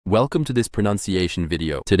Welcome to this pronunciation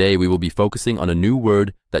video. Today we will be focusing on a new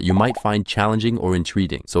word that you might find challenging or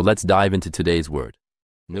intriguing. So let's dive into today's word.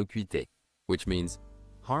 Nocuité, which means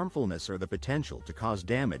harmfulness or the potential to cause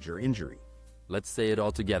damage or injury. Let's say it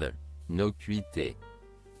all together. Nocuité.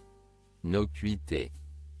 Nocuité.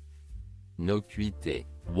 Nocuité.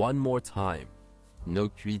 One more time.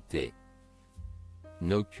 Nocuité.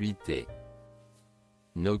 Nocuité.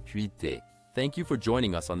 Nocuité. Thank you for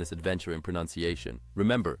joining us on this adventure in pronunciation.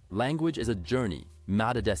 Remember, language is a journey,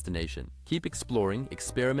 not a destination. Keep exploring,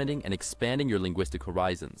 experimenting, and expanding your linguistic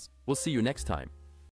horizons. We'll see you next time.